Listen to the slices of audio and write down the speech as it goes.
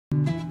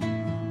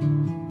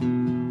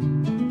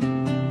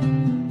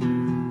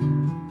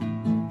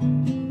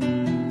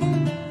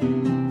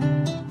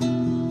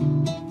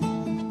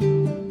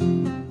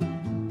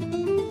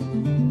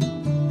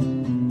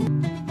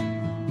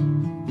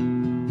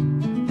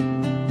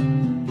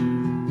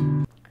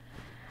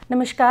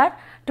Namaskar.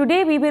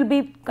 Today we will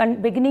be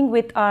beginning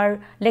with our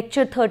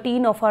lecture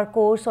 13 of our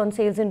course on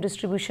sales and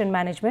distribution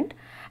management,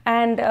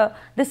 and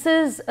this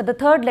is the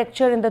third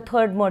lecture in the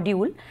third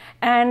module,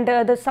 and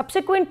the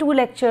subsequent two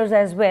lectures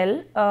as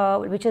well,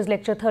 which is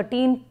lecture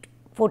 13,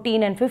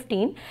 14 and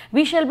 15,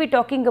 we shall be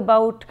talking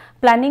about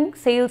planning,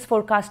 sales,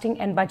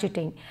 forecasting and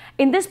budgeting.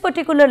 In this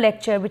particular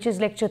lecture, which is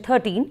lecture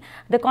 13,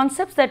 the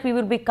concepts that we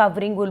will be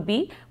covering will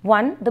be: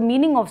 1. The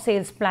meaning of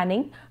sales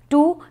planning,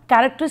 2.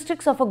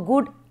 Characteristics of a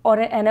good or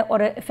an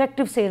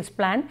effective sales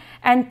plan,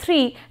 and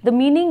 3. The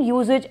meaning,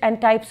 usage and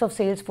types of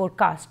sales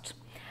forecasts.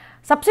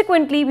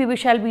 Subsequently, we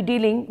shall be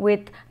dealing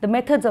with the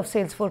methods of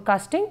sales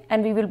forecasting,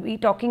 and we will be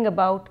talking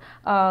about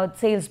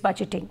sales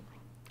budgeting.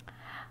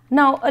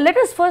 Now, let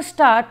us first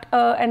start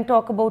and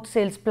talk about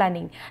sales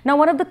planning. Now,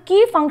 one of the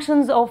key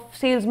functions of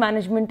sales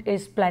management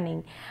is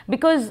planning,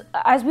 because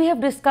as we have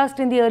discussed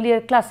in the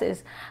earlier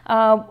classes,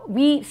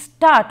 we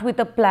start with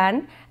a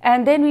plan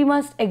and then we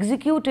must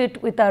execute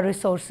it with our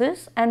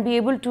resources and be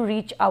able to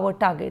reach our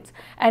targets.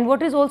 And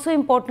what is also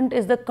important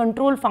is the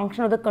control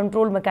function or the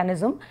control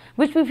mechanism,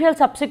 which we shall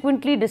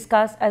subsequently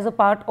discuss as a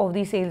part of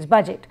the sales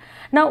budget.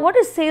 Now, what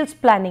is sales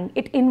planning?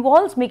 It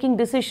involves making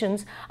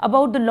decisions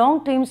about the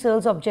long-term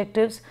sales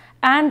objectives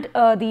and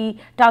the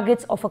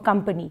targets of a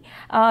company.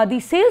 The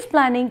sales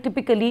planning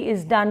typically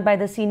is done by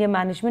the senior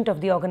management of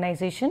the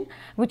organization,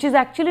 which is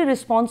actually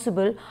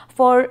responsible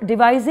for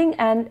devising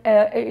and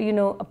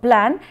a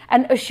plan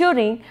and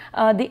assuring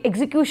the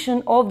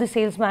execution of the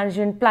sales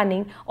management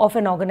planning of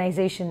an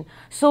organization.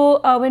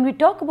 So when we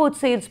talk about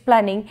sales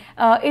planning,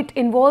 it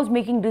involves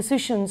making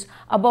decisions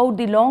about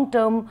the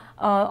long-term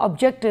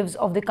objectives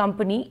of the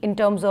company in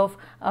terms of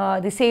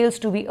the sales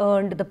to be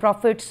earned, the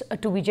profits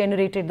to be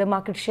generated, the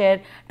market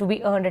share to be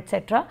earned,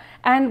 etc.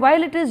 And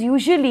while it is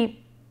usually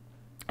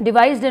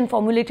devised and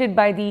formulated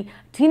by the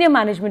senior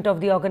management of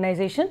the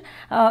organization,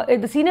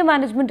 the senior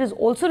management is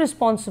also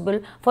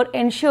responsible for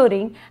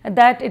ensuring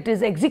that it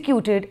is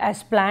executed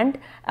as planned,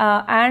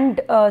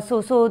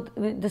 so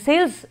the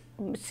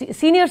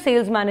senior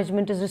sales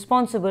management is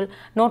responsible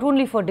not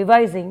only for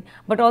devising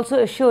but also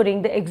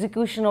assuring the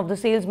execution of the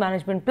sales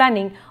management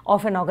planning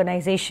of an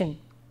organization.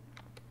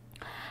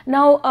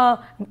 Now,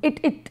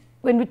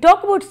 when we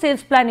talk about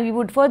sales planning, we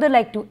would further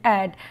like to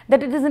add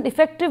that it is an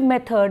effective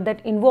method that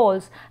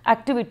involves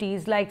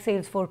activities like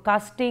sales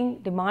forecasting,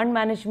 demand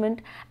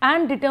management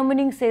and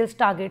determining sales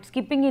targets,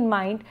 keeping in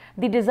mind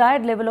the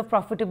desired level of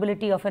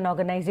profitability of an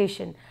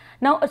organization.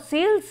 Now, a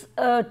sales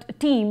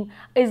team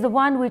is the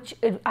one which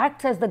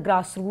acts as the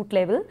grassroots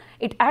level.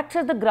 It acts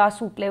at the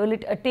grassroots level.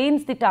 It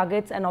attains the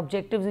targets and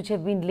objectives which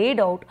have been laid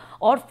out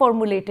or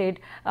formulated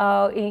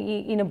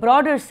in a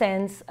broader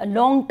sense,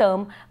 long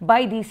term,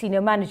 by the senior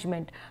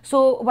management.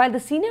 So, while the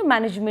senior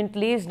management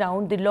lays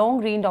down the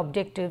long range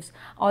objectives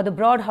or the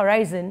broad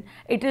horizon,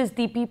 it is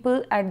the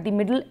people at the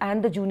middle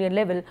and the junior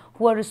level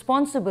who are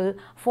responsible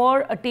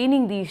for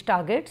attaining these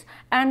targets,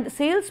 and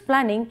sales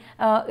planning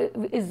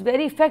is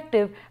very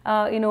effective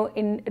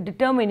in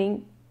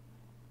determining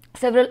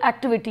several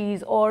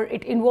activities, or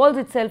it involves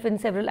itself in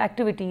several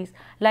activities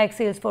like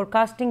sales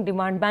forecasting,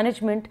 demand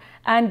management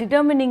and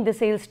determining the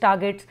sales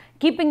targets,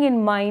 keeping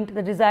in mind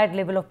the desired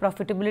level of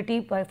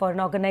profitability for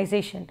an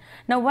organization.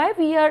 Now, why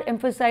we are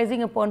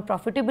emphasizing upon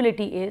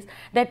profitability is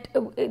that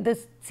the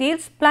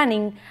sales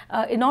planning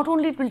not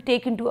only it will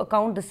take into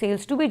account the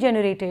sales to be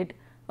generated,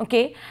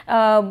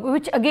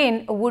 which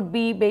again would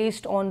be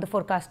based on the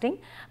forecasting,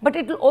 but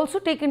it will also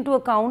take into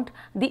account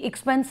the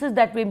expenses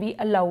that may be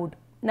allowed.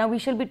 Now, we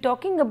shall be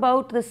talking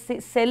about the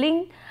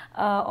selling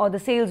or the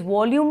sales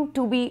volume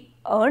to be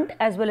earned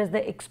as well as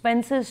the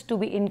expenses to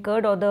be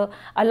incurred or the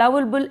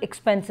allowable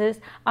expenses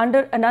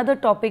under another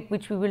topic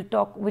which we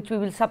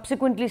will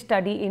subsequently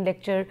study in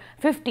lecture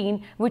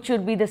 15, which will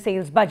be the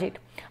sales budget.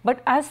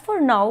 But as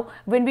for now,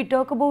 when we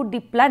talk about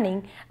the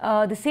planning,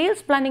 the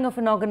sales planning of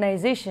an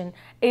organization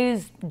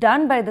is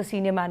done by the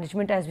senior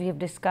management, as we have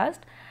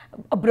discussed.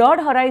 A broad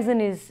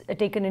horizon is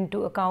taken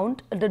into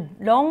account, the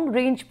long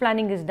range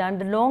planning is done,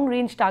 the long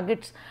range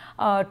targets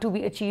to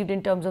be achieved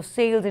in terms of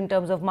sales, in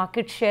terms of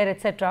market share,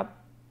 etc.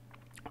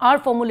 are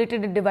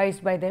formulated and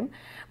devised by them.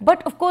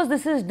 But of course,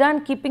 this is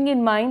done keeping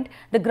in mind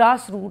the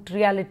grassroots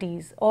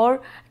realities,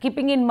 or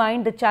keeping in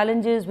mind the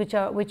challenges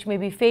which may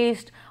be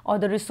faced, or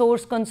the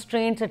resource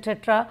constraints,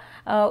 etc.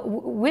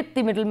 With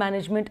the middle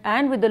management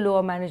and with the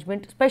lower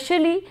management,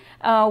 especially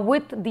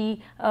with the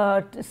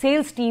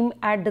sales team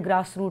at the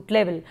grassroots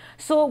level.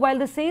 So, while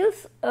the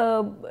sales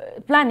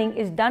planning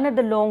is done at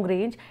the long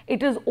range,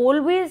 it is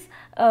always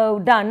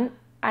done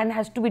and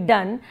has to be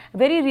done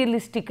very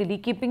realistically,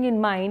 keeping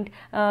in mind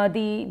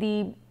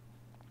the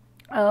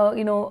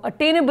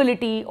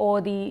attainability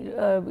or the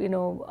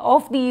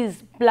of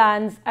these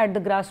plans at the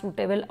grassroots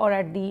level or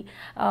at the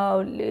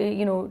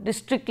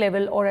district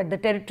level or at the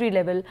territory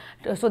level,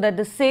 so that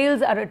the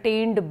sales are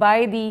attained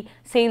by the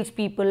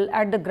salespeople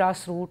at the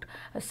grassroots.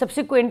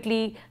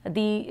 Subsequently,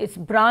 its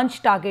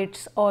branch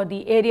targets or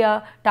the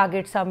area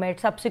targets are met.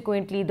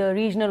 Subsequently, the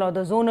regional or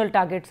the zonal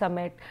targets are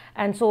met,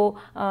 and so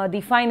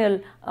the final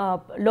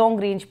long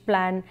range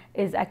plan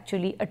is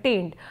actually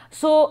attained.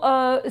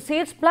 So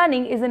sales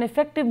planning is an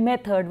effective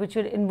method which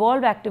will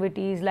involve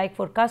activities like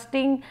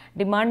forecasting,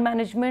 demand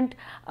management,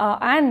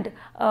 and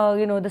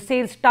the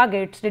sales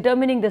targets,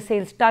 determining the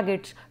sales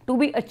targets to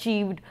be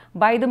achieved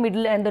by the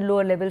middle and the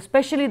lower level,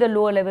 especially the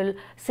lower level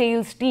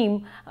sales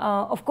team,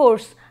 of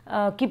course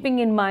keeping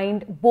in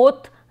mind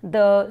both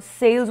the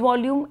sales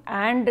volume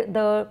and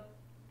the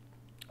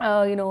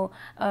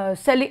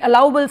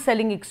allowable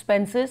selling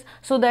expenses,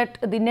 so that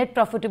the net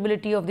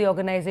profitability of the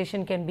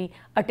organization can be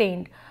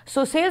attained.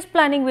 So sales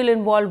planning will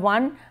involve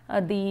one,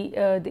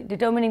 the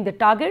determining the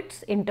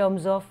targets in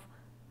terms of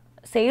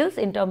sales,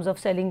 in terms of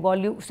selling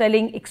volume,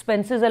 selling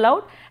expenses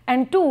allowed,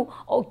 and two,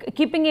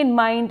 keeping in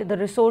mind the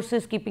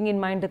resources, keeping in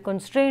mind the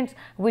constraints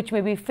which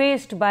may be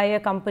faced by a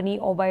company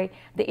or by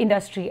the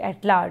industry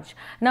at large.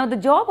 Now, the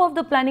job of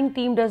the planning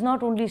team does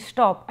not only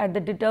stop at the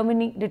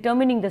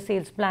determining the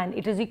sales plan.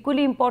 It is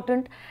equally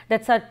important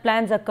that such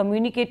plans are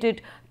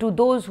communicated to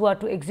those who are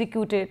to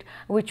execute it,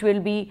 which will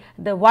be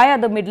via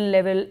the middle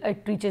level,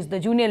 it reaches the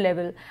junior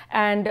level,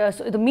 and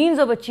so the means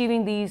of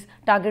achieving these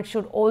targets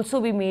should also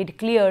be made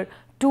clear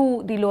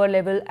to the lower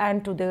level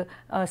and to the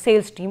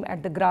sales team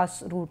at the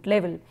grassroots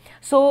level.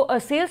 So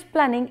sales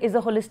planning is a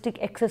holistic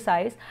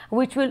exercise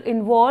which will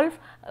involve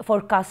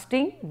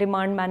forecasting,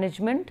 demand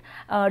management,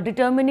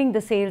 determining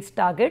the sales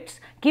targets,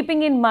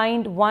 keeping in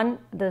mind one,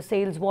 the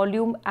sales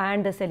volume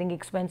and the selling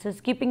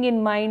expenses, keeping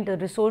in mind the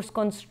resource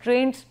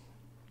constraints,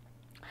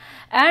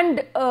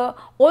 and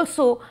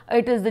also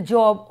it is the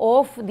job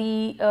of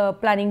the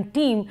planning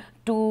team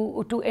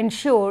to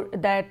ensure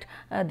that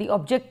the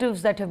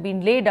objectives that have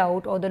been laid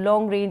out, or the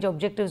long range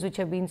objectives which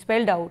have been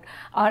spelled out,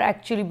 are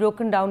actually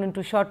broken down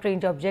into short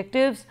range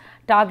objectives,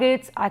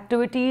 targets,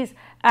 activities,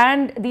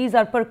 and these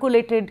are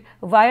percolated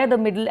via the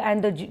middle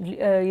and the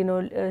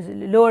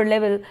lower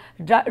level,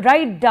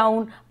 right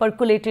down,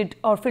 percolated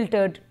or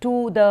filtered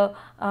to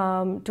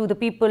the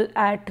people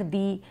at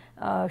the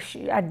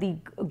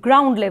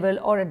ground level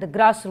or at the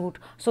grassroots,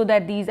 so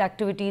that these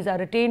activities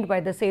are attained by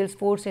the sales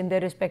force in their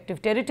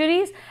respective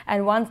territories,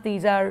 and once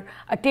these are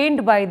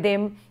attained by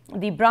them,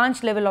 the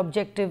branch level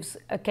objectives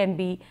can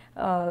be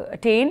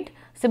attained.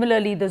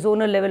 Similarly, the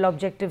zonal level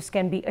objectives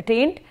can be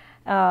attained,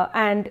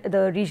 and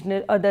the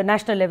regional or the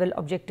national level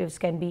objectives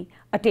can be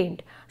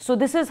attained. So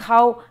this is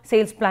how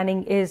sales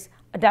planning is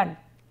done.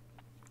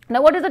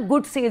 Now, what is a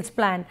good sales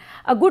plan?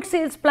 A good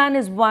sales plan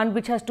is one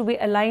which has to be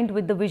aligned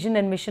with the vision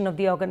and mission of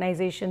the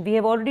organization. We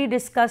have already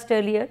discussed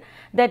earlier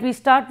that we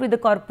start with the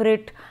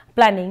corporate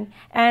planning,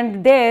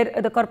 and there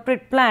the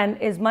corporate plan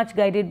is much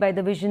guided by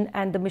the vision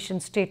and the mission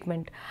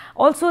statement.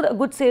 Also, a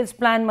good sales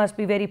plan must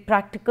be very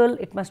practical,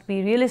 it must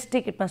be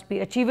realistic, it must be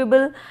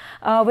achievable.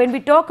 When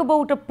we talk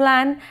about a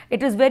plan,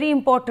 it is very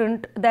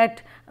important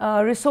that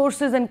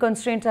resources and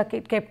constraints are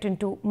kept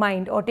into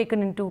mind or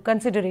taken into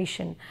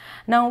consideration.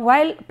 Now,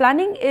 while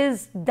planning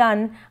is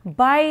done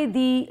by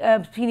the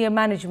senior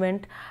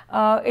management,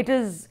 it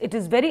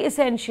is very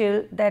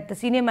essential that the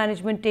senior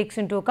management takes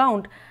into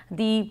account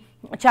the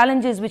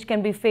challenges which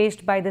can be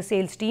faced by the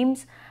sales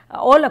teams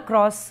all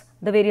across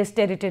the various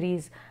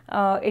territories.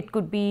 It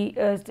could be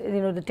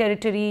the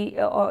territory,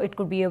 or it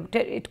could be a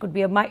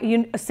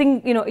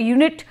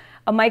unit,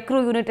 a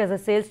micro unit as a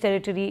sales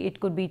territory.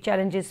 It could be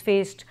challenges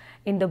faced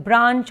in the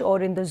branch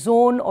or in the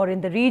zone or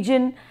in the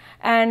region,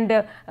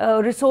 and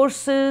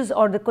resources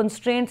or the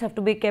constraints have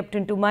to be kept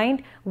into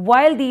mind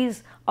while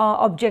these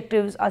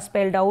objectives are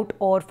spelled out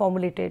or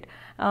formulated.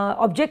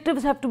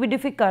 Objectives have to be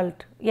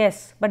difficult,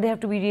 yes, but they have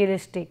to be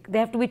realistic. They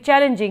have to be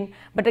challenging,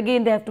 but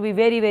again they have to be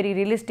very, very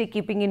realistic,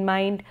 keeping in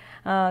mind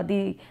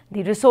the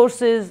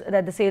resources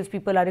that the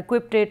salespeople are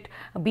equipped with,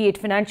 be it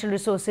financial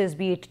resources,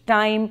 be it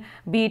time,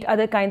 be it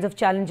other kinds of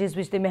challenges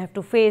which they may have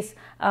to face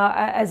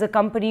as a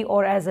company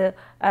or as a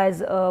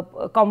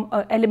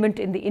element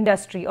in the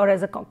industry or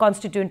as a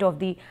constituent of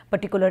the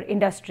particular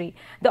industry.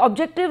 The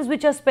objectives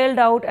which are spelled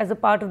out as a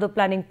part of the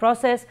planning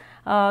process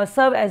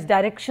serve as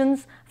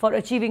directions for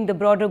achieving the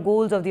broader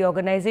goals of the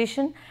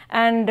organization,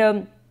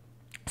 and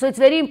so it's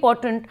very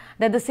important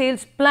that the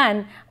sales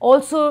plan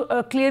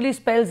also clearly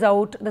spells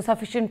out the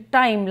sufficient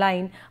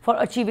timeline for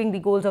achieving the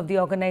goals of the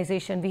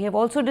organization. We have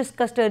also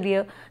discussed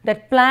earlier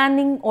that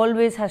planning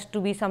always has to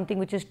be something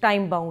which is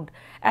time bound,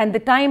 and the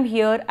time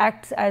here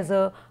acts as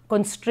a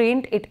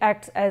constraint, it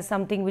acts as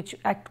something which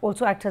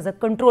also acts as a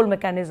control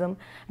mechanism.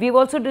 We have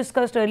also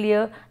discussed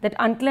earlier that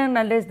until and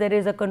unless there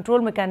is a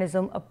control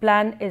mechanism, a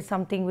plan is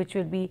something which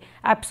will be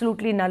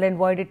absolutely null and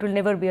void, it will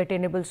never be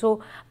attainable.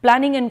 So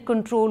planning and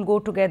control go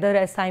together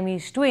as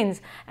Siamese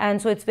twins,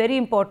 and so it's very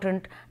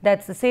important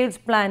that the sales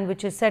plan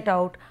which is set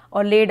out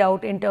or laid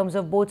out in terms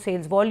of both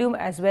sales volume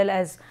as well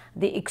as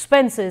the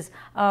expenses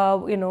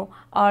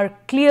are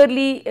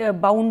clearly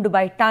bound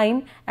by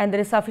time, and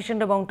there is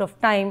sufficient amount of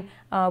time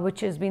which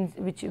has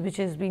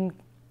been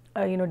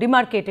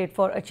demarcated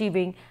for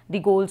achieving the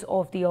goals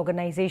of the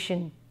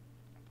organization.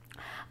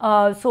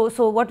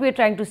 So what we are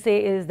trying to say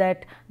is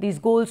that these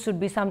goals should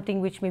be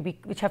something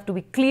which have to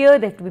be clear,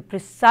 they have to be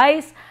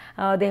precise,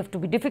 they have to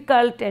be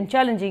difficult and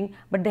challenging,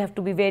 but they have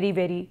to be very,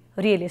 very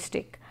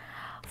realistic.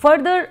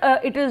 Further,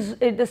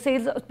 the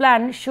sales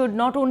plan should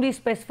not only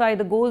specify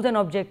the goals and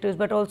objectives,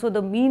 but also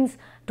the means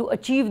to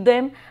achieve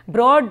them.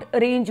 Broad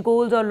range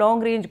goals or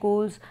long range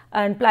goals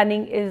and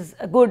planning is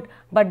good,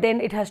 but then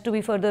it has to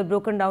be further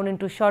broken down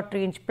into short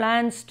range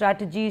plans,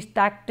 strategies,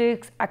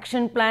 tactics,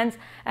 action plans,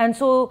 and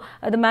so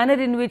the manner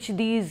in which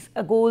these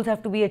goals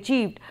have to be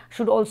achieved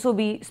should also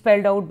be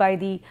spelled out by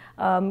the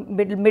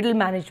middle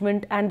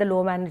management and the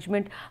lower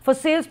management. For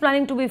sales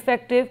planning to be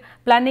effective,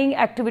 planning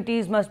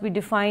activities must be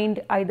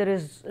defined either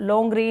as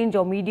long range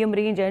or medium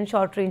range and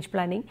short range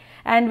planning.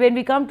 And when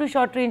we come to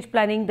short range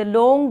planning, the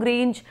long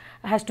range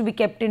has to be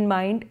kept in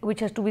mind, which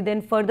has to be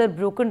then further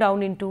broken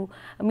down into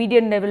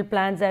median level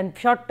plans and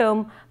short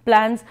term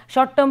plans.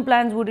 Short term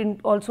plans would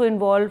also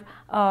involve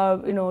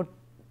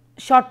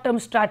short term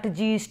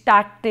strategies,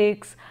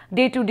 tactics,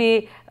 day to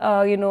day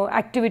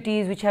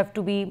activities which have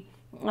to be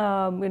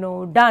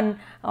done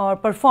or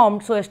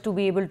performed so as to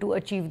be able to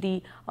achieve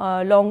the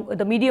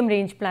medium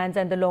range plans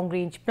and the long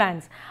range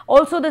plans.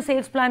 Also, the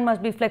sales plan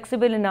must be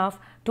flexible enough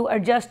to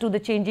adjust to the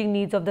changing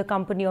needs of the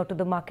company or to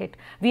the market.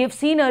 We have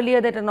seen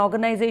earlier that an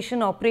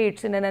organization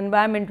operates in an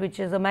environment which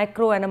is a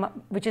micro and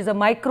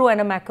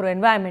a macro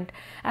environment,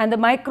 and the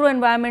micro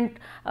environment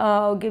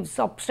gives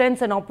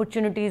strengths and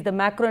opportunities. The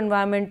macro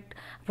environment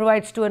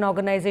provides to an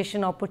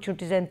organization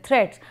opportunities and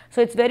threats.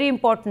 So it's very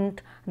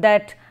important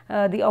that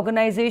the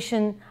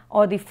organization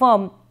or the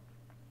firm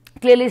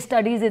clearly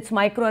studies its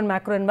micro and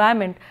macro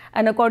environment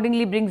and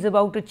accordingly brings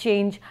about a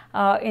change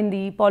in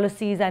the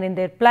policies and in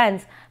their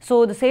plans.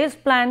 So the sales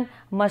plan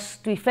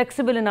must be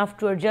flexible enough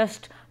to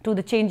adjust to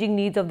the changing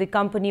needs of the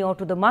company or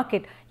to the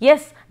market.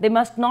 Yes, they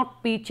must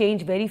not be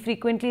changed very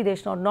frequently, they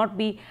should not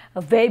be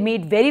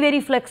made very,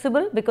 very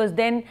flexible, because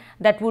then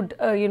that would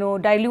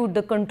dilute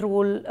the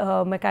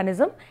control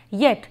mechanism.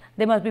 Yet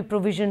there must be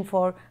provision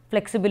for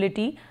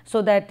flexibility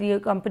so that the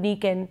company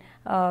can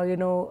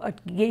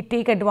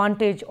take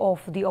advantage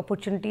of the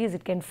opportunities,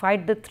 it can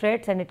fight the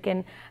threats, and it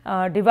can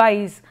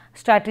devise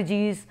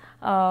strategies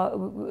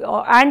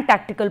and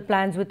tactical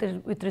plans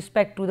with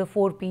respect to the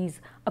 4 Ps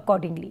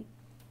accordingly.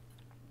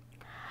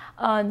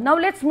 Now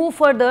let's move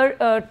further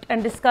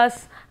and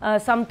discuss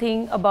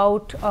something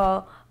about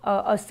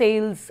a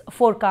sales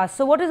forecast.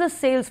 So what is a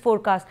sales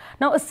forecast?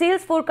 Now a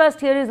sales forecast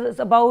here is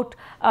about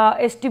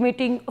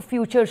estimating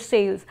future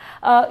sales.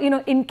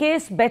 In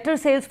case better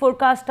sales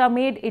forecasts are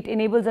made, it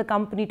enables a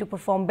company to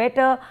perform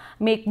better,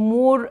 make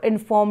more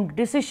informed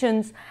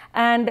decisions,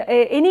 and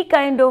any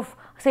kind of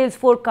sales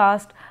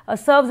forecast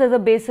serves as a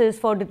basis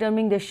for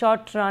determining the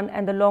short run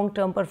and the long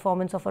term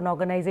performance of an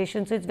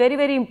organization. So it's very,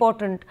 very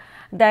important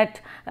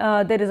that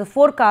there is a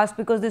forecast,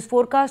 because this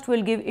forecast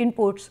will give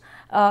inputs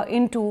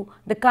into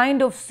the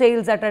kind of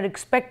sales that are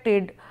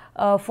expected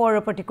for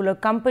a particular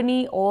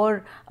company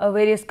or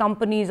various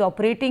companies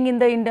operating in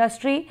the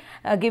industry,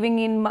 keeping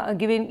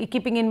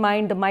in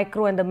mind the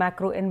micro and the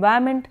macro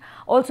environment.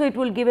 Also, it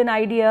will give an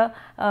idea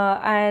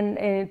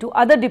to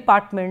other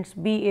departments,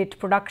 be it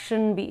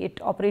production, be it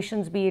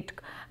operations, be it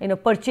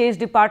purchase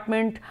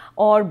department,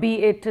 or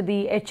be it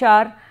the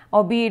HR,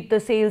 or be it the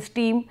sales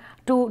team,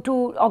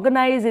 to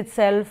organize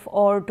itself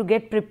or to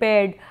get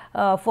prepared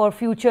for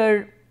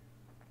future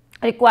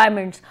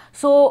requirements.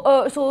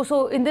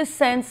 So in this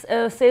sense,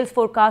 sales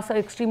forecasts are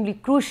extremely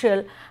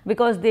crucial,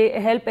 because they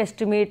help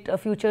estimate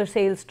future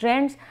sales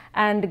trends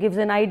and gives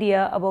an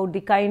idea about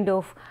the kind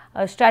of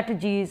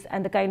strategies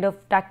and the kind of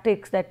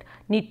tactics that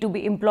need to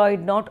be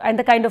employed, and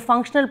the kind of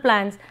functional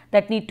plans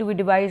that need to be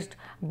devised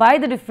by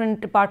the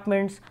different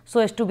departments so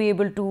as to be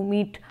able to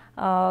meet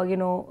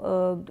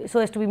so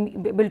as to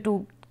be able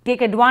to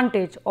take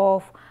advantage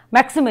of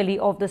maximally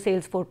of the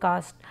sales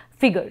forecast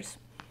figures.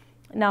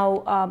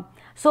 Now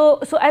so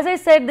as I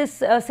said, this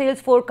sales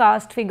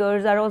forecast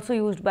figures are also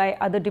used by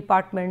other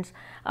departments.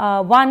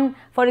 One,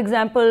 for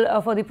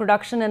example, for the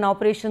production and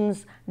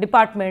operations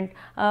department,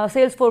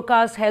 sales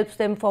forecast helps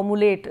them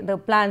formulate the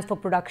plans for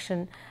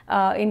production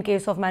in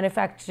case of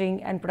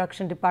manufacturing and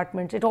production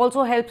departments. It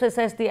also helps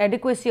assess the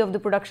adequacy of the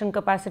production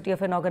capacity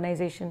of an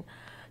organization.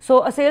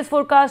 So a sales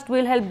forecast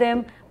will help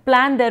them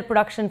plan their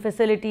production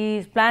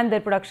facilities, plan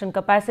their production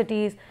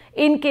capacities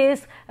in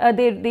case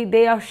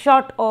they are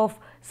short of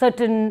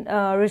certain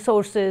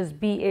resources,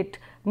 be it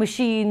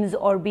machines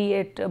or be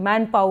it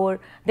manpower,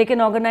 they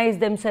can organize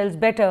themselves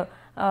better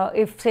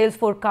if sales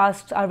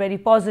forecasts are very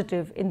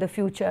positive in the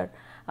future.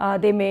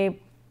 They may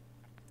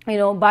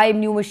buy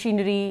new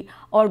machinery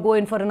or go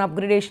in for an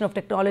upgradation of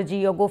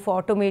technology or go for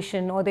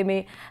automation, or they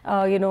may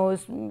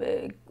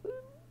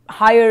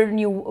hire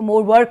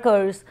more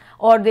workers,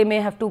 or they may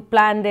have to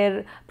plan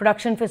their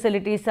production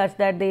facilities such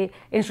that they,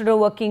 instead of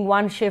working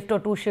one shift or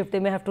two shifts, they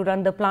may have to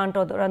run the plant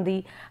or run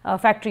the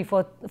factory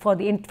for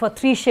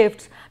 3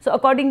 shifts. So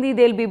accordingly,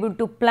 they'll be able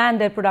to plan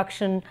their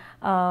production.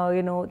 They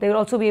will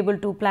also be able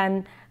to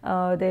plan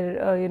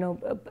their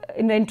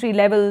inventory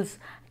levels,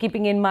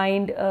 keeping in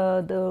mind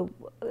the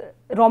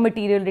raw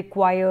material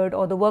required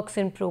or the works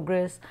in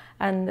progress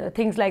and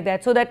things like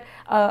that, so that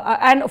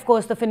and of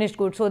course the finished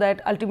goods, so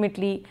that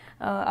ultimately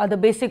the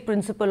basic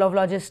principle of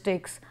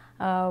logistics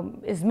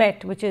is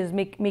met, which is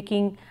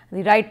making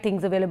the right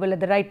things available at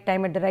the right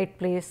time, at the right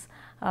place,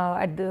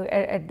 at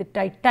the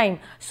right time.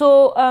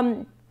 So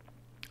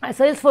a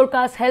sales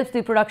forecast helps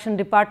the production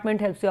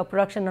department, helps your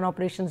production and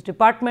operations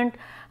department.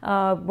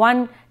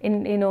 One,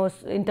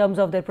 in terms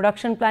of their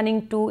production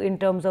planning. Two, in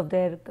terms of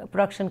their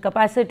production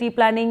capacity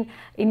planning,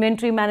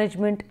 inventory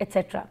management,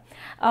 etc.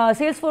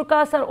 Sales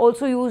forecasts are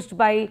also used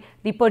by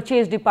the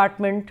purchase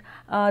department.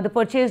 The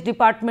purchase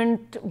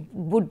department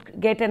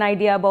would get an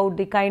idea about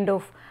the kind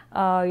of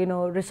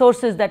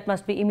resources that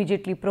must be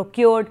immediately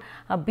procured,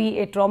 be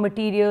it raw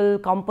material,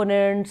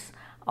 components,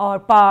 or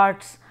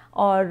parts,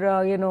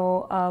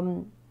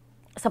 or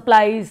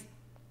supplies,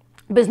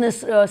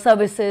 business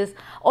services.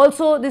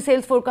 Also, the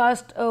sales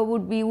forecast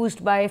would be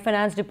used by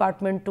finance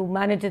department to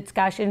manage its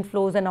cash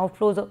inflows and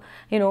outflows,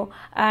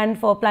 and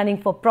for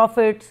planning for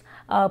profits,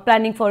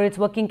 planning for its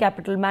working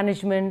capital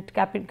management,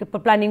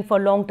 planning for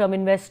long-term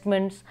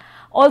investments.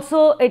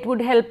 Also, it would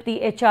help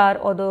the HR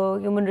or the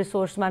human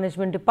resource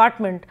management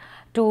department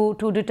to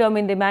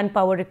determine the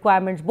manpower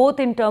requirements, both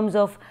in terms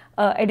of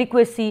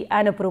adequacy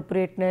and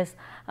appropriateness,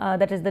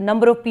 that is the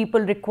number of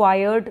people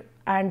required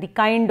and the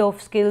kind of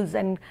skills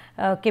and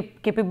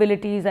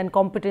capabilities and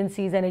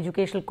competencies and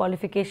educational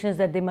qualifications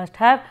that they must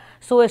have,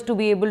 so as to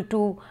be able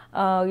to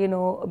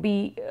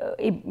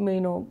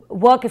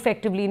work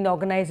effectively in the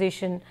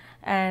organization,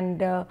 and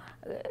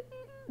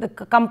the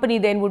company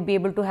then would be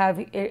able to have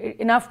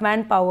enough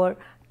manpower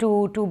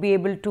to be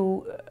able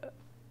to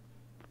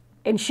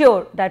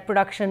ensure that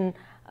production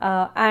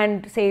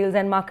and sales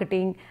and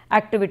marketing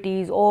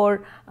activities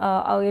or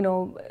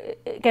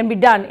can be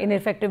done in an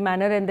effective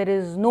manner, and there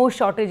is no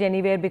shortage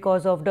anywhere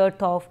because of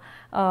dearth of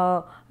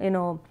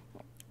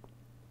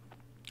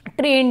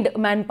trained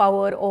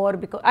manpower, or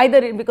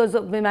because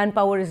of the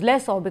manpower is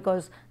less, or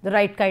because the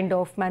right kind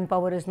of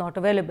manpower is not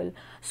available.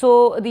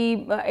 So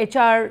the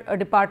HR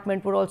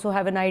department would also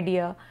have an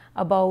idea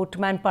about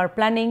manpower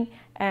planning,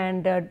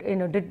 and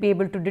be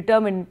able to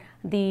determine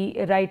the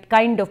right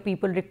kind of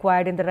people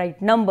required in the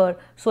right number,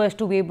 so as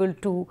to be able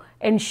to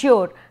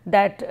ensure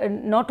that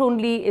not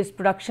only is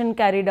production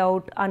carried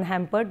out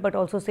unhampered, but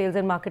also sales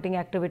and marketing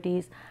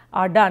activities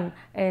are done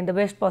in the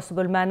best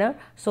possible manner,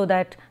 so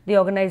that the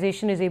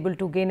organization is able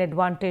to gain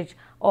advantage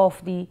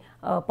of the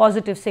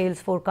positive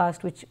sales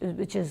forecast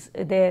which is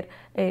there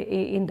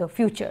in the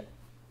future.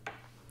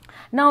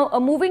 Now,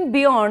 moving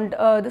beyond,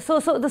 so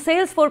the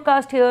sales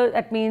forecast here,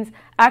 that means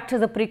acts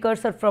as a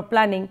precursor for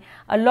planning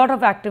a lot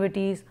of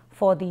activities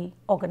for the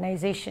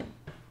organization.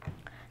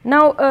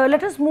 Now,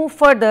 let us move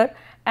further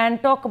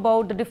and talk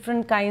about the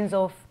different kinds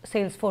of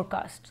sales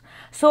forecasts.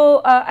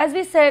 So, as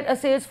we said, a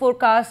sales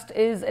forecast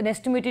is an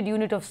estimated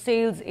unit of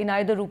sales in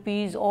either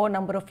rupees or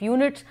number of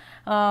units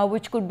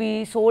which could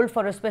be sold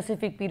for a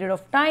specific period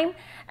of time,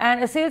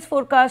 and a sales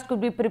forecast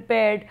could be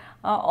prepared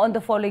on the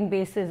following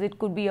basis. It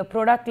could be a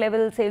product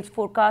level sales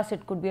forecast,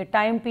 it could be a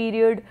time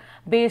period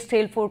based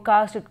sales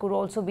forecast, it could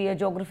also be a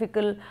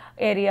geographical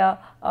area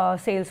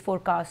sales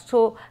forecast.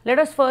 So, let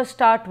us first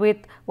start with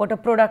what a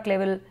product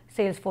level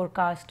sales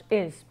forecast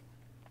is.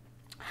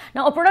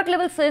 Now, a product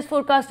level sales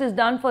forecast is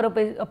done for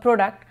a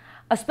product,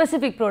 a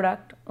specific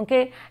product.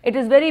 Okay, it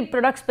is very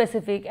product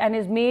specific and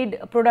is made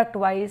product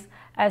wise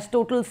as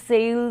total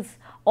sales,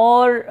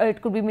 or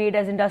it could be made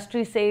as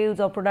industry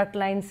sales or product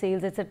line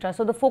sales, etc.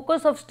 So, the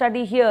focus of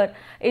study here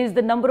is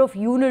the number of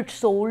units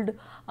sold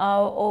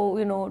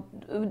or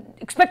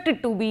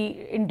expected to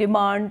be in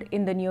demand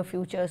in the near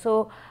future.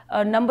 So,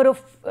 a number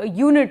of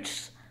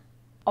units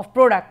of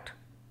product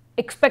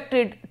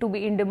expected to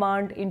be in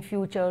demand in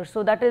future.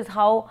 So, that is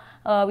how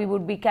we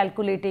would be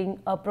calculating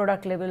a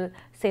product level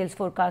sales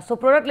forecast. So,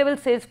 product level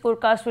sales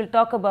forecast will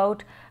talk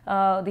about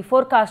the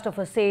forecast of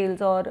a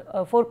sales or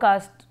a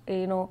forecast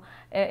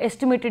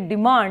estimated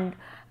demand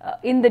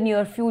in the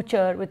near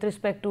future with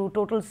respect to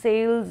total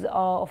sales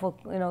of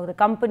the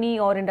company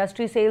or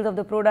industry sales of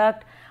the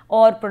product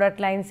or product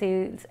line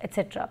sales,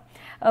 etc.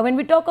 When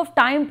we talk of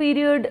time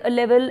period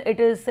level, it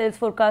is sales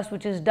forecast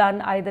which is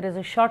done either as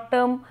a short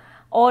term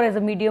or as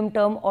a medium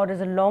term or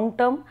as a long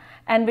term.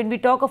 And when we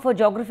talk of a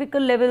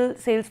geographical level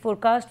sales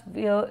forecast,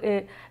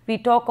 we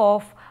talk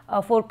of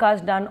a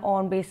forecast done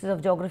on basis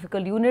of geographical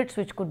units,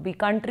 which could be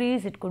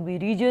countries, it could be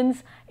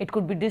regions, it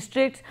could be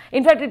districts.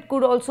 In fact, it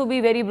could also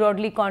be very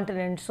broadly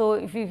continents. So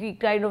if we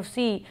kind of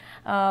see,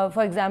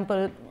 for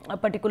example, a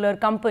particular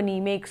company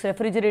makes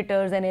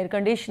refrigerators and air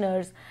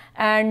conditioners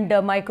and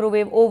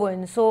microwave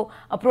ovens. So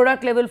a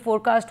product level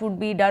forecast would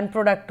be done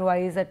product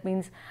wise. That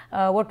means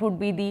what would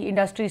be the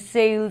industry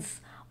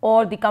sales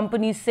or the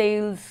company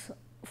sales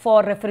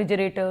for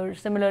refrigerators.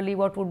 Similarly,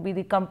 what would be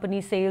the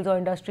company sales or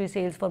industry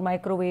sales for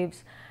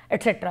microwaves,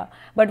 etc.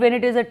 But when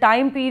it is a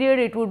time period,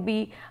 it would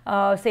be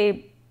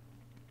say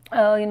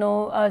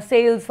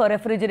sales for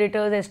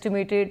refrigerators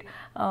estimated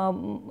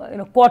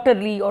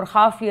quarterly or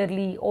half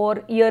yearly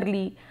or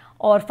yearly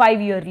or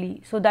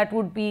 5-yearly. So that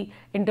would be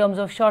in terms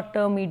of short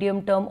term,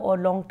 medium term or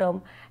long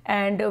term.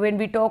 And when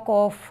we talk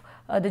of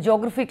the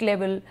geographic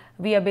level,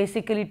 we are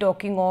basically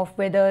talking of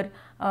whether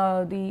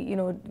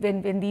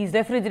when these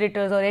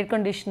refrigerators or air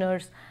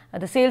conditioners,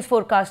 the sales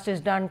forecast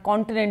is done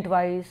continent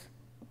wise,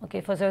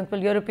 okay, for example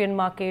European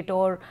market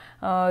or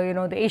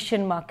the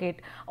Asian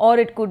market, or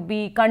it could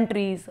be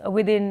countries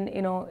within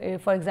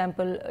for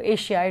example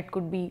Asia, it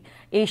could be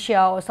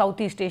Asia or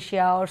Southeast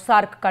Asia or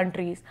SAARC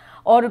countries,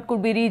 or it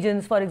could be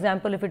regions. For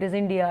example, if it is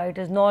India, it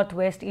is north,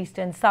 west, east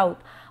and south,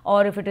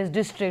 or if it is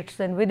districts,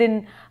 then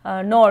within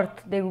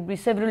north there would be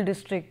several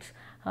districts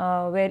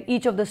where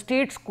each of the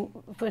states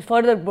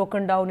further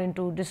broken down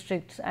into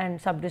districts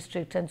and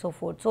sub-districts and so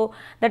forth. So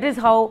that is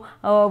how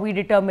we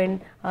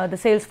determine the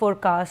sales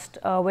forecast,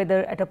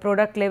 whether at a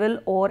product level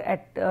or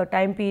at a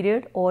time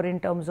period or in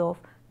terms of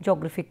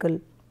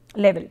geographical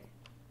level.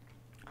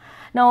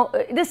 Now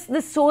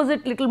this shows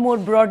it little more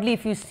broadly.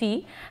 If you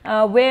see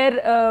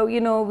where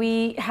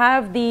we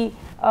have the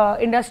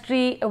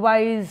industry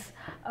wise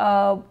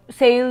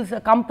sales,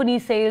 company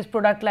sales,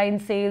 product line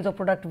sales or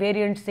product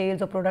variant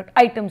sales or product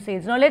item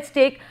sales. Now let's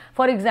take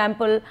for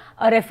example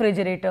a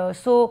refrigerator.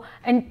 So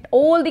and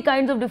all the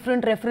kinds of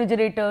different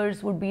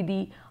refrigerators would be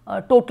the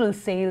total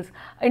sales.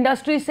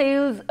 Industry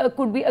sales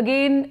could be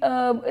again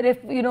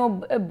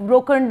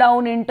broken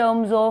down in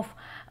terms of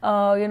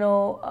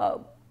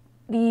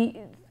the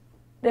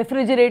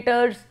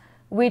refrigerators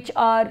which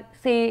are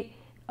say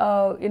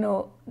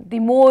the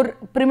more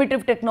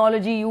primitive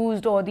technology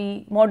used or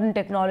the modern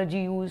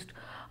technology used.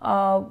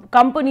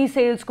 Company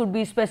sales could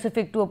be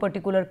specific to a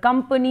particular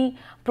company.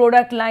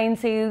 Product line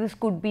sales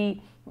could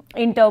be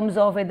in terms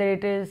of whether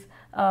it is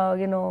a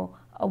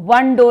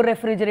 1-door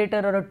refrigerator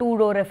or a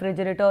 2-door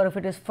refrigerator, or if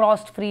it is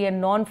frost free and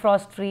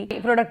non-frost free.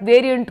 Product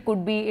variant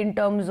could be in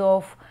terms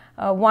of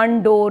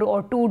 1-door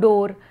or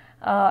 2-door,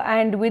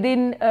 and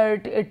within a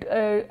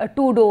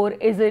 2-door,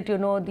 is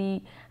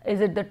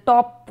it the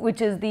top,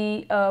 which is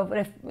the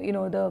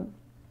the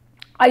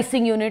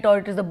icing unit, or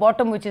it is the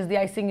bottom, which is the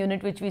icing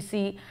unit, which we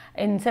see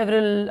in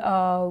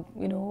several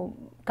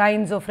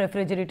kinds of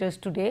refrigerators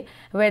today,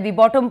 where the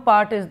bottom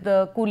part is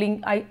the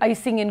cooling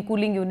icing and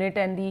cooling unit,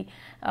 and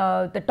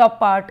the top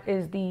part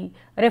is the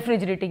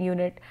refrigerating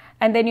unit.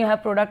 And then you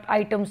have product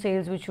item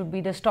sales, which would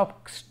be the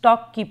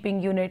stock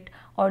keeping unit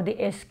or the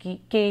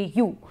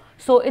SKU.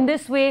 So in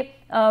this way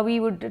we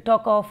would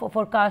talk of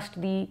forecast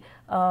the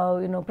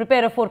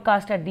prepare a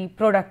forecast at the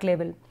product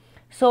level.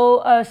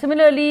 So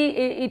similarly,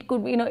 it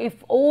could be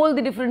if all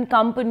the different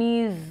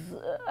companies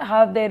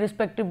have their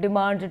respective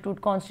demands, it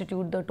would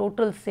constitute the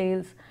total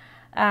sales,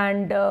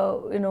 and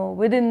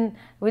within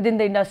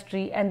the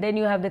industry. And then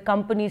you have the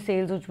company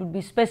sales, which would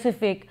be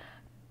specific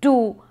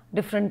to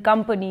different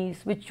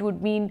companies, which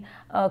would mean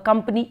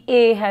company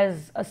A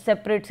has a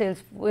separate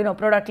sales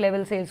product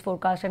level sales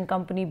forecast, and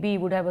company B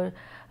would have a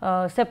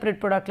separate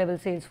product level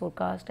sales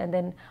forecast, and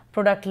then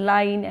product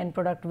line and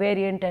product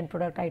variant and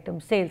product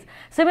item sales.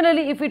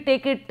 Similarly, if we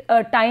take it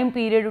a time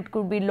period, it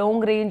could be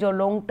long range or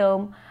long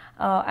term,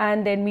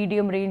 and then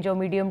medium range or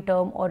medium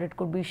term, or it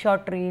could be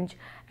short range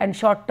and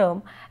short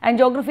term. And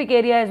geographic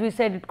area, as we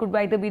said, it could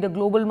either be the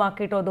global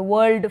market or the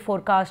world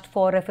forecast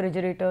for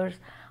refrigerators,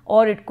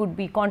 or it could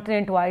be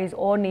continent wise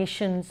or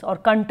nations or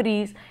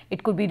countries.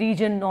 It could be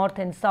region, north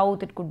and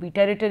south. It could be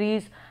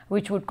territories,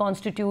 which would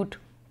constitute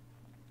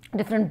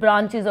different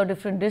branches or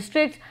different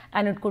districts,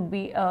 and it could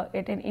be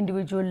at an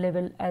individual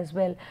level as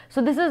well.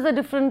 So this is the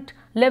different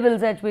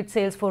levels at which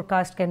sales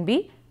forecast can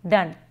be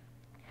done.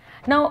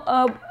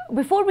 Now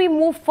before we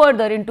move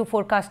further into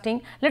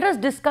forecasting, let us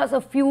discuss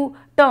a few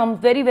terms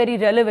very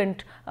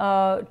relevant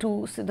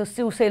to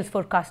sales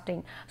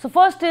forecasting. So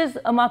first is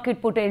a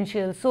market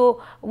potential.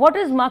 So what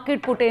is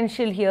market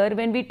potential here?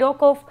 When we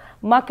talk of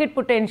market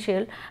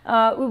potential,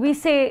 we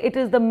say it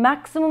is the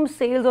maximum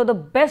sales or the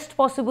best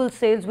possible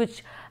sales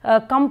which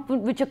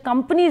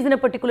companies in a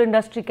particular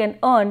industry can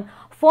earn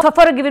for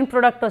a given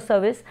product or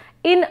service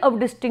in a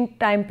distinct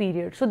time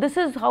period. So this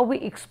is how we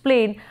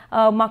explain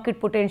market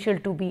potential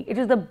to be. It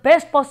is the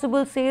best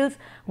possible sales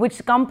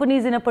which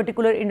companies in a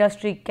particular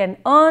industry can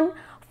earn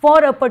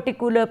for a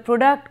particular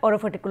product or a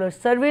particular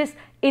service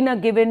in a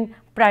given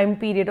prime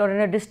period or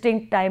in a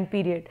distinct time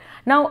period.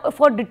 Now,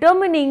 for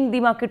determining the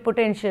market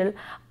potential,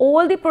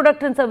 all the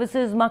products and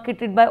services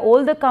marketed by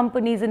all the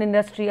companies in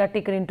industry are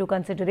taken into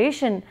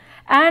consideration,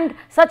 and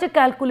such a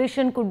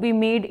calculation could be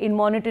made in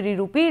monetary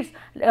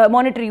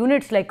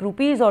units like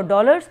rupees or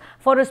dollars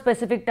for a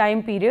specific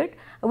time period,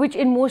 which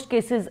in most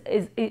cases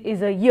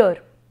is a year.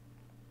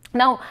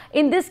 Now,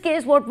 in this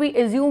case, what we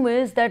assume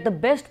is that the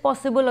best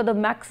possible or the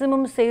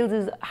maximum sales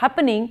is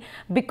happening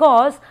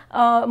because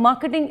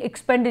marketing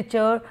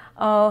expenditure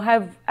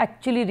have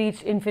actually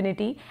reached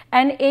infinity,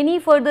 and any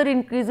further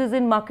increases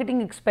in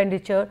marketing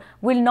expenditure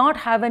will not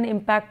have an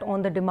impact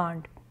on the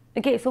demand.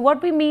 Okay, so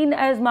what we mean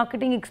as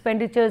marketing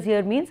expenditures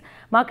here means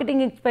marketing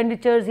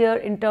expenditures here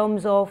in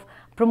terms of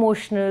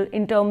promotional,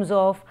 in terms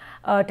of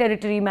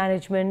territory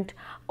management,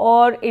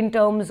 or in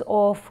terms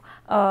of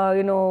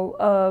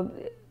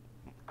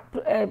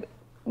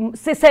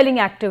selling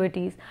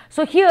activities.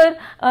 So, here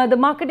the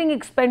marketing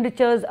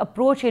expenditures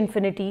approach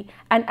infinity,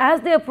 and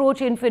as they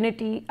approach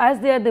infinity, as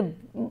they are the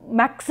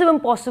maximum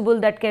possible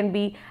that can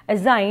be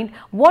assigned,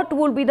 what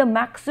will be the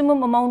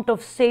maximum amount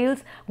of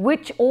sales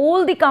which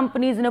all the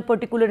companies in a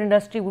particular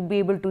industry would be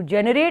able to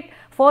generate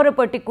for a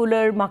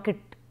particular market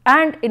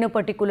and in a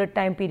particular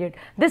time period.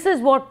 This is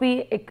what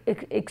we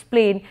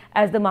explain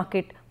as the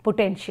market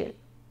potential.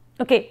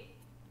 Okay.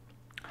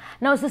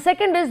 Now, the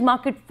second is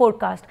market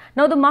forecast.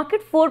 Now, the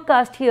market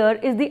forecast here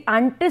is the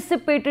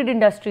anticipated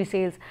industry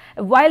sales.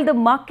 While the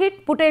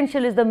market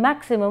potential is the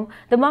maximum,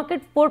 the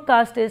market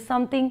forecast is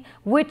something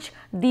which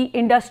the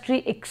industry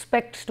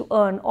expects to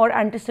earn or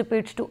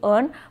anticipates to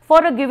earn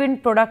for a given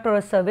product or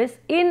a service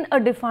in a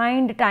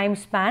defined time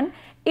span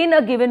in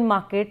a given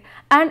market,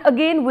 and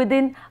again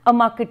within a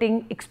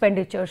marketing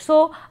expenditure.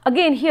 So,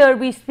 again here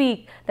we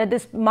speak that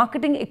this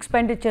marketing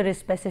expenditure is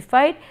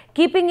specified,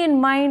 keeping in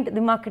mind the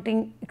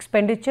marketing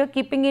expenditure,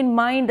 keeping in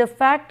mind the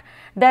fact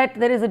that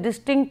there is a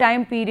distinct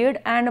time period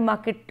and a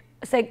market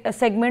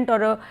segment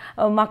or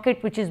a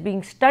market which is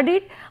being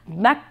studied,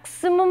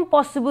 maximum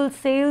possible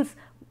sales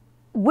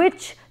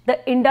which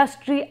the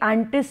industry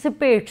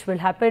anticipates will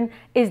happen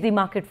is the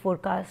market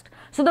forecast.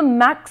 So, the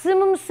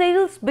maximum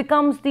sales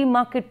becomes the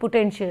market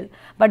potential,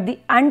 but the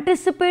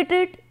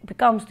anticipated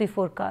becomes the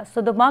forecast.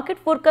 So, the market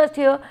forecast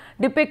here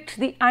depicts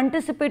the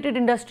anticipated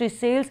industry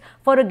sales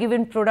for a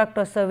given product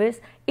or service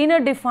in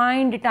a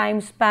defined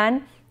time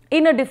span,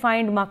 in a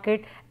defined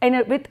market,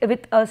 and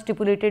with a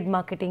stipulated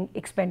marketing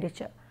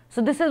expenditure.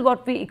 So, this is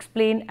what we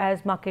explain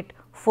as market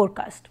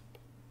forecast.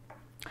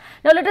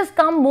 Now, let us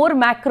come more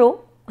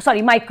micro.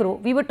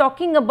 We were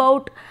talking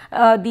about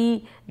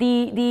the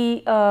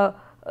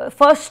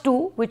first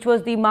two, which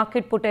was the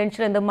market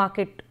potential and the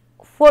market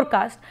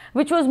forecast,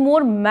 which was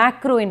more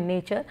macro in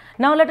nature.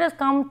 Now, let us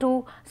come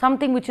to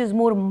something which is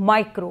more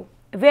micro,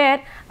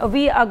 where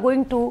we are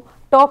going to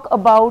talk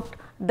about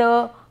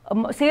the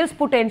sales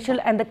potential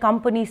and the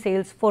company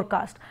sales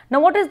forecast.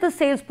 Now, what is the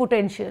sales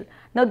potential?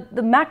 Now,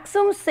 the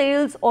maximum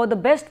sales or the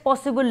best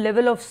possible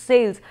level of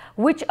sales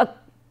which a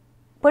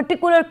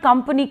particular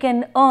company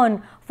can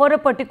earn for a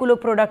particular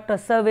product or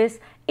service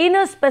in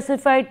a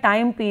specified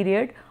time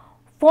period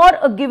for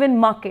a given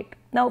market.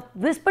 Now,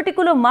 this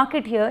particular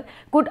market here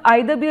could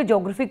either be a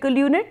geographical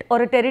unit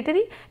or a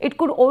territory, it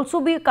could also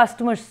be a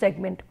customer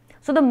segment.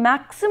 So, the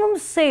maximum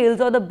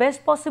sales or the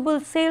best possible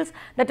sales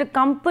that a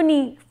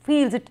company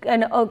feels it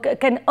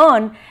can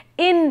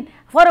earn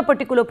for a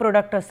particular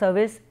product or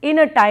service in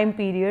a time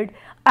period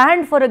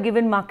and for a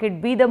given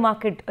market, be the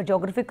market a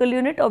geographical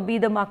unit or be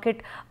the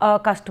market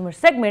customer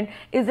segment,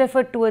 is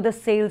referred to as the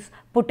sales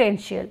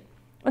potential.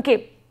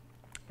 Okay.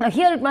 Now,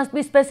 here it must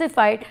be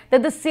specified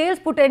that the sales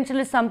potential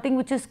is something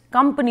which is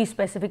company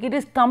specific, it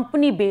is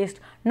company based,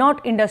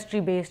 not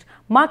industry based.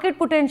 Market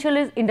potential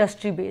is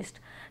industry based.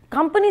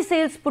 Company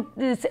sales,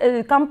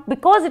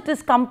 because it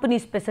is company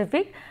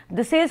specific,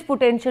 the sales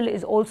potential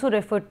is also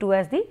referred to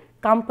as the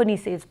company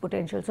sales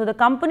potential. So, the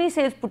company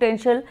sales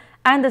potential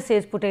and the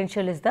sales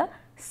potential is the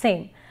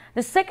same.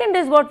 The second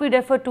is what we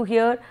refer to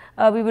here,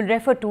 we will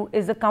refer to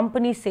is the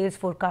company sales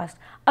forecast.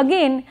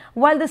 Again,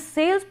 while the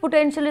sales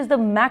potential is the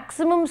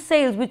maximum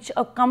sales which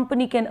a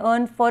company can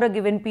earn for a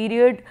given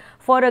period,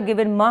 for a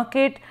given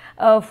market,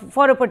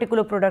 for a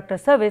particular product or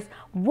service,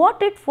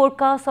 what it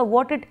forecasts or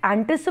what it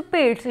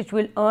anticipates it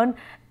will earn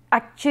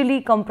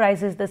actually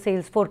comprises the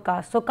sales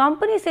forecast. So,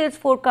 company sales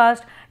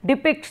forecast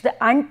depicts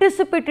the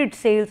anticipated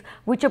sales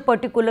which a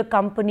particular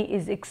company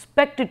is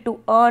expected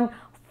to earn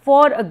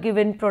for a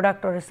given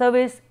product or a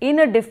service in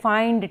a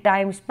defined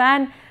time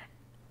span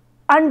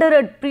under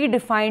a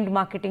predefined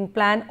marketing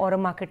plan or a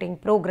marketing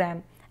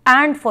program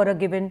and for a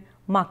given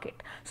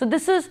market. So,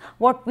 this is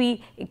what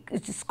we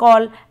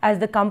call as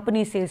the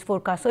company sales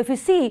forecast. So, if you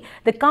see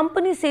the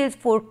company sales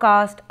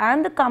forecast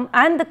and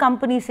the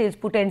company sales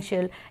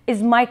potential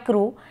is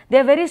micro, they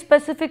are very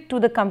specific to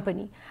the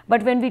company.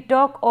 But when we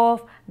talk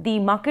of the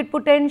market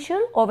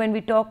potential or when we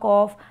talk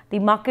of the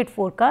market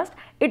forecast,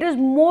 it is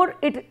more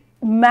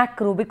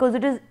macro because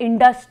it is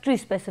industry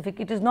specific,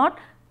 it is not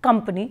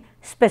company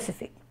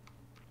specific.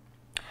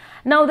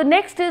 Now, the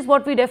next is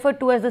what we refer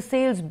to as the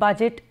sales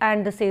budget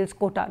and the sales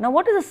quota. Now,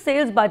 what is a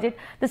sales budget?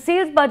 The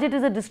sales budget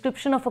is a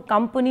description of a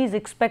company's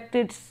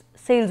expected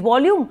sales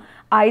volume,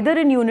 either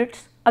in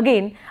units,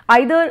 again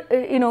either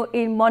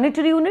in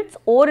monetary units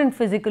or in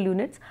physical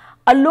units,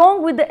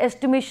 along with the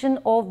estimation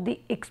of the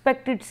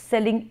expected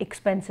selling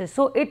expenses.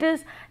 So, it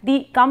is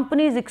the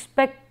company's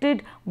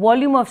expected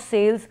volume of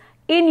sales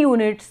in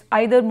units,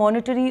 either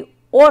monetary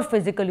or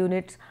physical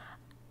units.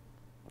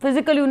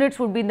 Physical units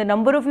would be in the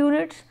number of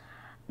units,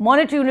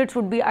 monetary units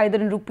would be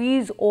either in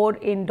rupees or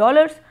in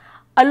dollars,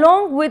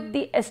 along with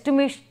the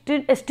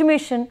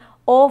estimation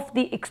of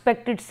the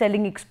expected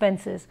selling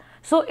expenses.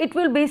 So, it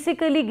will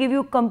basically give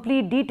you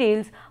complete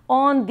details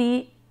on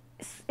the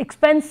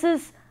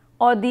expenses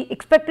or the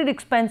expected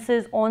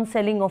expenses on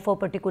selling of a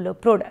particular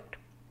product.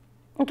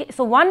 Okay,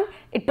 so one,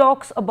 it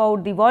talks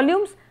about the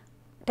volumes,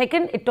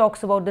 second it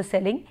talks about the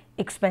selling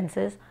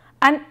expenses,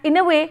 and in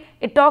a way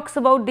it talks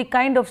about the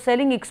kind of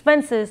selling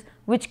expenses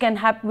which can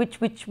happen, which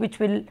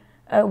will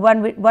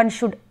one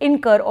should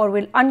incur or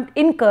will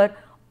incur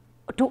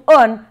to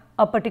earn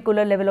a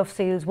particular level of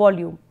sales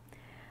volume.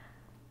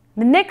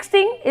 The next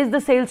thing is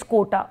the sales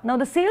quota. Now,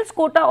 the sales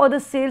quota or the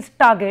sales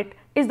target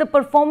is the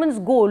performance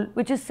goal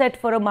which is set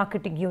for a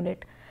marketing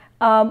unit.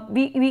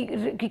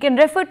 We can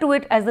refer to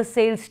it as the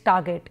sales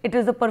target. It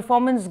is the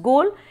performance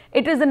goal.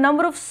 It is the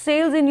number of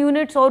sales in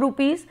units or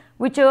rupees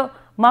which a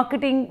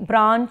marketing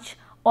branch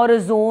or a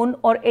zone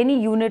or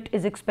any unit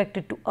is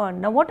expected to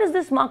earn. Now, what is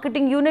this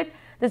marketing unit?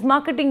 This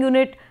marketing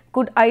unit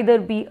could either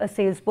be a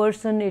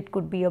salesperson, it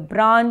could be a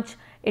branch,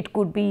 it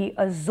could be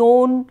a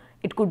zone,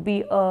 it could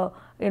be a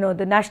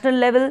the national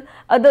level.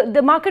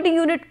 The marketing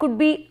unit could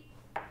be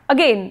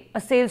again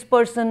a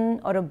salesperson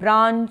or a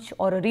branch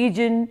or a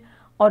region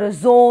or a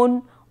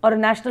zone or a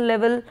national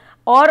level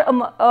or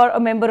a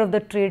member of the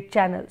trade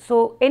channel.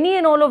 So, any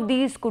and all of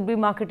these could be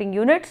marketing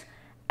units,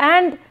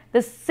 and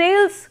the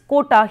sales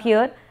quota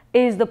here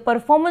is the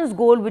performance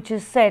goal which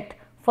is set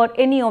for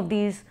any of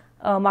these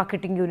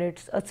marketing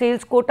units. A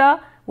sales quota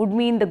would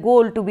mean the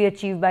goal to be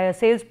achieved by a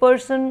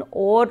salesperson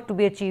or to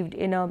be achieved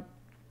in a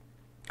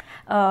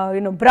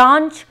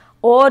branch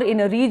or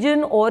in a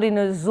region or in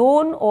a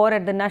zone or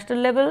at the national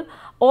level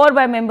or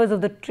by members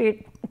of the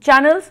trade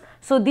channels.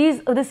 So,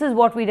 this is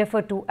what we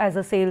refer to as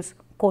a sales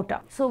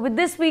quota. So, with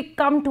this we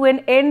come to an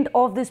end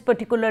of this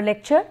particular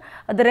lecture.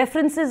 The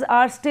references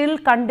are still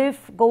Cundiff,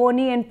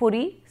 Govoni and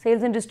Puri,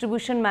 Sales and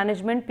Distribution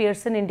Management,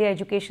 Pearson India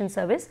Education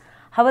Service,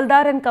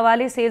 Havaldar and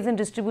Kawale, Sales and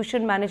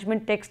Distribution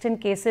Management, Text and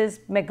Cases,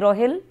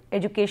 McGraw-Hill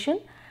Education,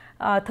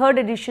 3rd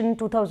edition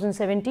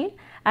 2017,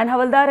 and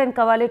Havaldar and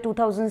Kawale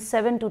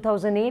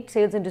 2007-2008,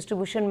 Sales and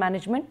Distribution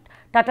Management,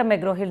 Tata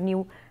McGraw-Hill,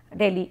 New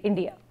Delhi,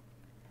 India.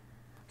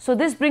 So,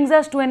 this brings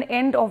us to an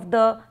end of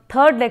the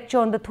third lecture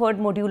on the third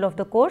module of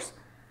the course.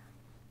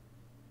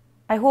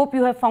 I hope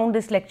you have found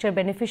this lecture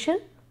beneficial.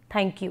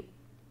 Thank you.